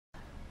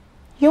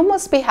You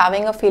must be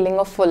having a feeling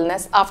of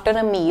fullness after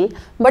a meal,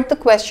 but the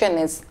question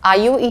is, are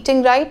you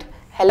eating right?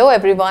 Hello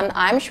everyone,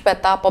 I am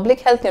Shweta, public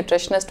health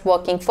nutritionist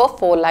working for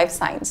 4Life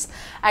Science,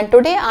 and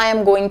today I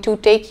am going to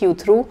take you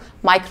through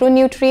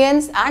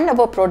micronutrients and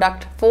our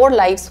product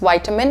 4Life's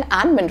vitamin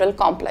and mineral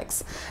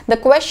complex. The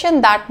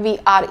question that we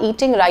are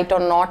eating right or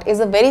not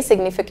is a very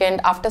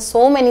significant after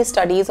so many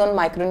studies on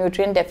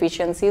micronutrient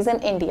deficiencies in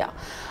India.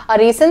 A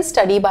recent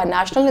study by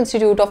National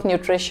Institute of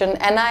Nutrition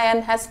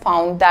 (NIN) has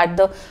found that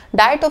the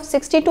diet of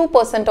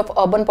 62% of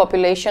urban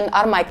population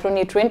are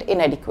micronutrient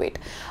inadequate.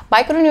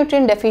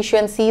 Micronutrient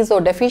deficiencies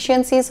or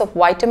deficiencies of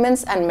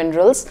vitamins and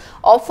minerals,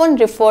 often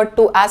referred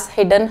to as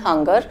hidden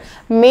hunger,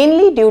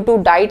 mainly due to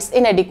diets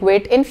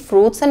inadequate in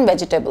fruits and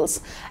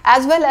vegetables,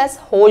 as well as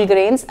whole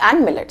grains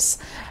and millets.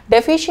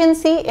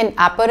 Deficiency in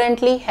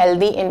apparently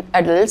healthy in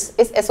adults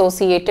is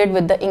associated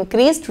with the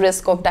increased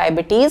risk of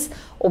diabetes,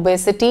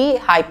 obesity,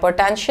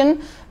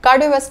 hypertension,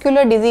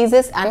 cardiovascular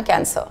diseases and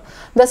cancer.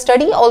 The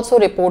study also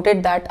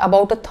reported that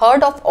about a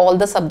third of all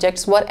the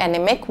subjects were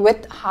anemic,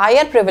 with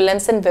higher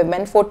prevalence in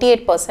women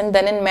 48%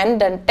 than in men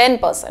than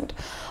 10%.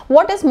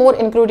 What is more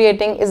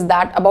infuriating is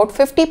that about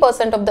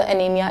 50% of the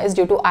anemia is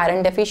due to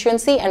iron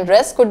deficiency, and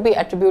rest could be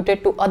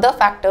attributed to other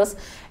factors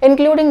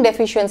including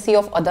deficiency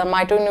of other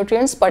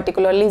micronutrients,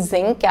 particularly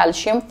zinc,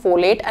 calcium,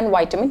 folate and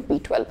vitamin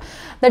B12.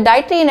 The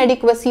dietary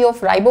inadequacy of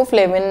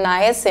riboflavin,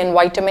 niacin,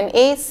 vitamin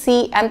A,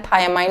 C and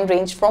thiamine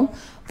range from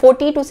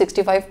 40 to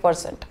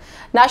 65%.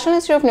 National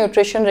Institute of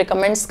Nutrition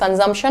recommends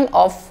consumption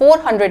of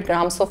 400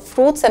 grams of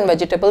fruits and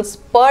vegetables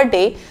per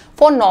day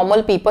for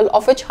normal people,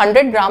 of which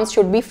 100 grams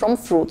should be from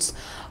fruits.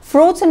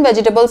 Fruits and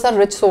vegetables are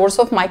rich source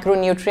of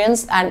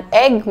micronutrients, and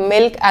egg,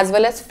 milk as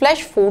well as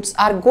flesh foods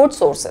are good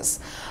sources.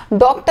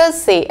 Doctors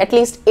say at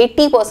least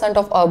 80%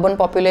 of urban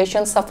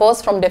population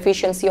suffers from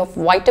deficiency of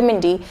vitamin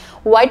D,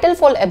 vital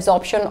for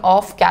absorption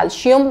of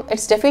calcium.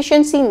 Its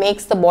deficiency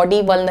makes the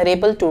body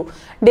vulnerable to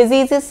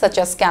diseases such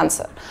as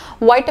cancer.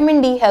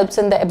 Vitamin D helps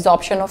in the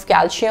absorption of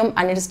calcium,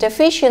 and its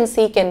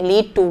deficiency can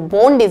lead to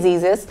bone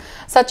diseases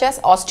such as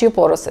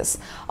osteoporosis,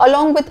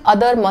 along with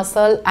other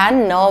muscle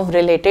and nerve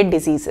related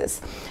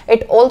diseases.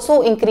 It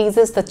also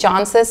increases the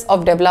chances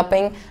of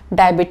developing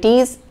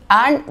diabetes,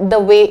 and the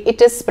way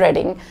it is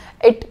spreading,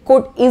 it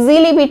could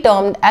easily be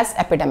termed as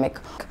epidemic.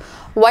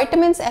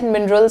 Vitamins and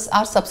minerals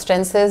are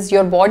substances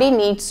your body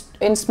needs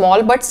in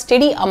small but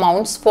steady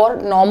amounts for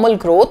normal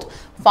growth,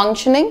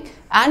 functioning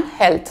and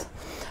health.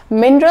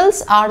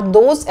 Minerals are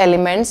those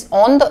elements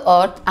on the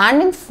earth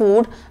and in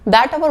food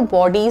that our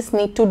bodies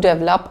need to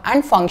develop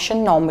and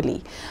function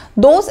normally.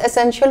 Those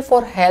essential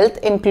for health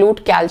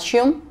include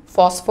calcium,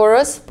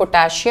 phosphorus,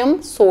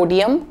 potassium,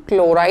 sodium,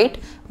 chloride,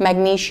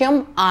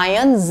 magnesium,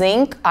 iron,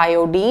 zinc,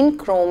 iodine,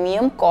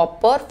 chromium,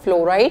 copper,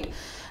 fluoride,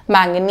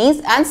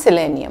 manganese and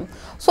selenium.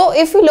 So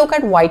if we look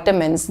at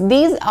vitamins,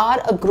 these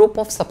are a group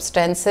of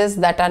substances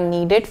that are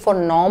needed for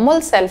normal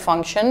cell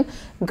function,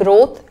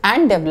 growth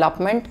and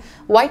development.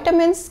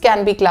 Vitamins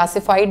can be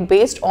classified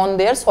based on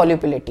their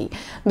solubility.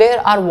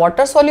 There are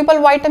water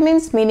soluble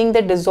vitamins, meaning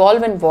they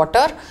dissolve in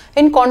water.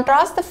 In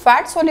contrast, the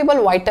fat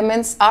soluble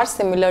vitamins are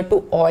similar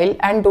to oil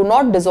and do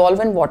not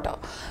dissolve in water.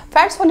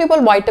 Fat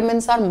soluble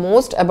vitamins are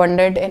most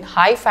abundant in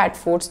high fat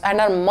foods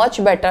and are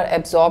much better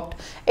absorbed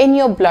in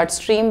your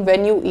bloodstream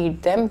when you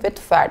eat them with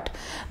fat.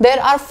 There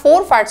are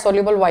 4 fat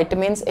soluble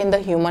vitamins in the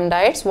human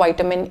diets: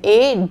 vitamin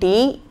A,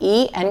 D,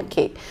 E and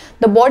K.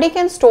 The body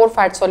can store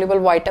fat soluble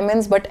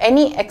vitamins, but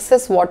any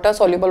excess water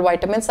soluble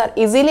vitamins are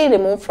easily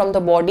removed from the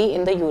body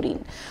in the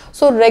urine.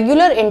 So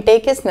regular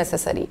intake is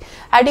necessary.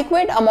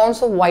 Adequate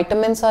amounts of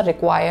vitamins are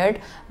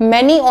required,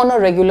 many on a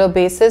regular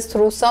basis,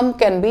 though some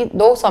can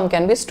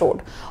be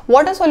stored.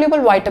 Water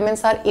soluble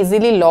vitamins are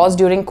easily lost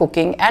during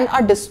cooking and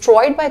are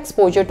destroyed by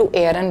exposure to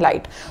air and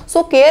light.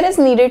 So care is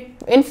needed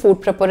in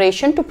food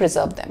preparation to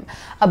preserve them.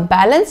 A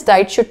balanced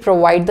diet should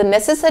provide the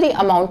necessary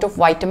amount of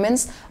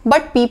vitamins,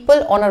 but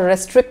people on a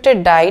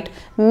restricted diet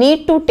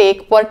need to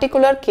take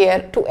particular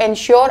care to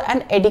ensure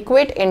an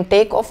adequate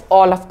intake of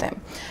all of them.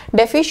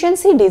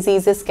 Deficiency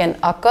diseases can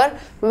occur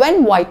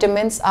when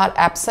vitamins are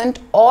absent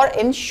or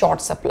in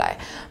short supply.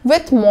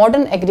 With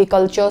modern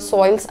agriculture,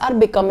 soils are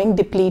becoming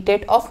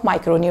depleted of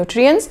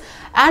micronutrients,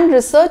 and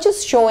research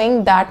is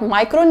showing that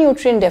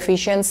micronutrient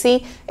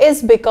deficiency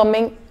is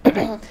becoming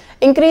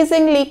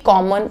increasingly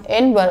common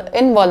in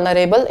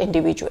vulnerable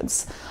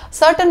individuals.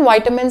 Certain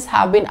vitamins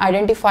have been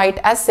identified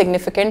as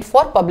significant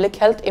for public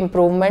health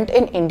improvement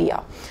in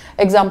India.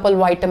 Example,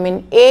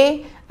 vitamin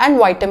A and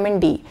vitamin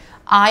D,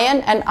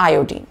 iron and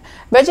iodine.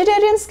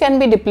 Vegetarians can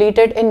be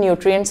depleted in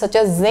nutrients such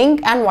as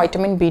zinc and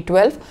vitamin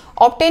B12.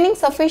 Obtaining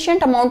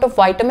sufficient amount of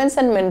vitamins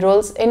and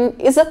minerals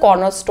is a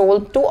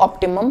cornerstone to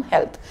optimum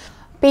health.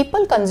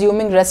 People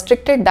consuming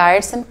restricted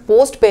diets and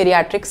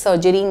post-bariatric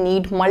surgery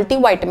need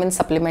multivitamin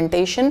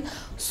supplementation.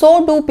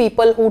 So do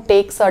people who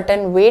take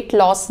certain weight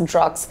loss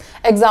drugs,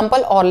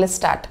 example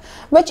Orlistat,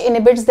 which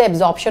inhibits the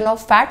absorption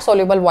of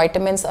fat-soluble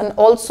vitamins, and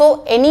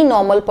also any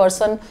normal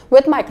person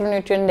with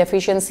micronutrient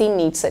deficiency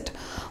needs it.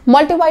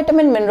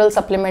 Multivitamin mineral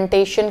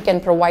supplementation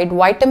can provide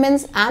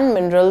vitamins and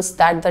minerals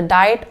that the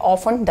diet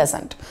often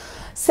doesn't.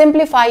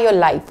 Simplify your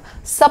life.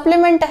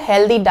 Supplement a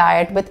healthy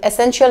diet with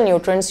essential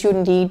nutrients you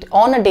need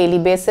on a daily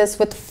basis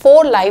with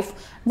 4 Life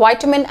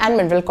Vitamin and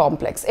Mineral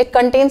Complex. It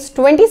contains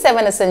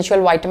 27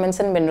 essential vitamins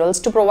and minerals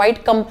to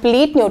provide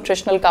complete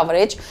nutritional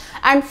coverage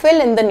and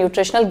fill in the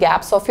nutritional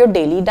gaps of your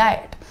daily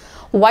diet.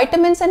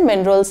 Vitamins and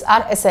minerals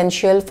are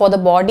essential for the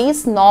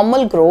body's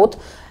normal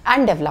growth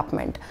and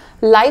development.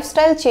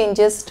 Lifestyle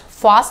changes,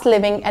 fast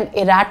living and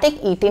erratic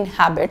eating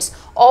habits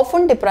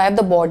often deprive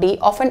the body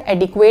of an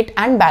adequate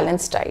and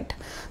balanced diet.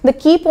 The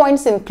key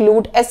points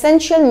include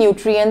essential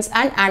nutrients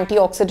and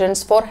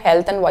antioxidants for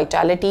health and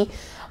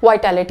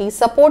vitality,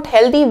 support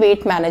healthy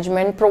weight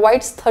management,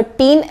 provides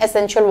 13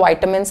 essential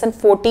vitamins and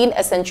 14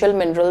 essential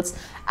minerals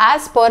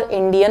as per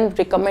Indian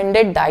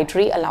recommended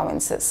dietary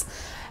allowances,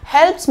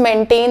 helps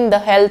maintain the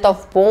health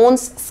of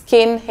bones,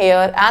 skin,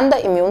 hair and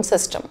the immune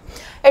system.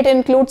 It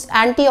includes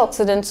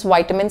antioxidants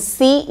vitamin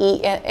C,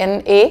 E,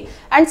 N, A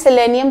and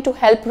selenium to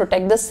help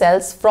protect the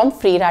cells from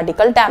free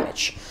radical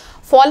damage.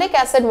 Folic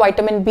acid,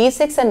 vitamin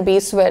B6 and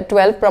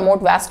B12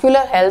 promote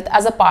vascular health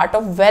as a part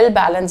of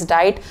well-balanced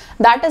diet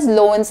that is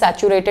low in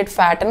saturated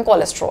fat and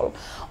cholesterol.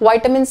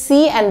 Vitamin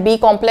C and B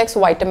complex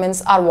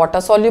vitamins are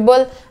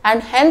water-soluble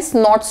and hence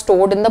not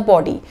stored in the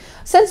body.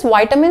 Since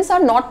vitamins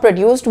are not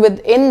produced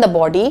within the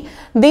body,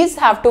 these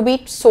have to be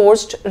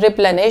sourced,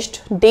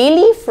 replenished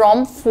daily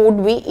from food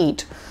we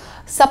eat.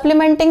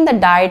 Supplementing the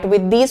diet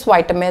with these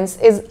vitamins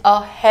is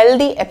a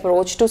healthy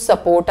approach to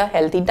support a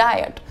healthy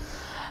diet.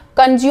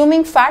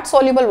 Consuming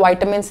fat-soluble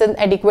vitamins in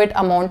adequate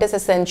amount is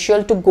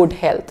essential to good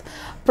health.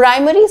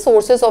 Primary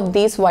sources of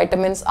these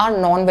vitamins are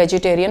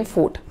non-vegetarian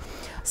food.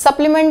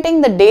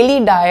 Supplementing the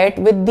daily diet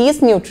with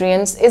these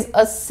nutrients is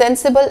a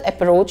sensible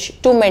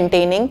approach to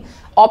maintaining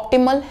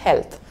optimal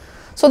health.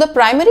 So the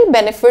primary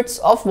benefits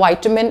of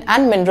vitamin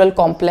and mineral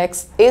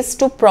complex is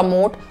to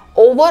promote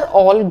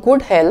overall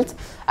good health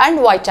and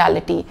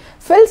vitality,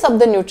 fills up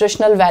the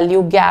nutritional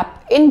value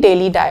gap in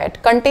daily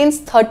diet, contains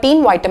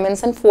 13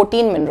 vitamins and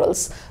 14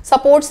 minerals,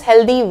 supports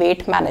healthy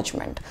weight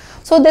management.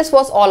 So this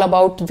was all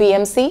about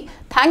VMC.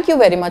 Thank you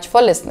very much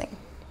for listening.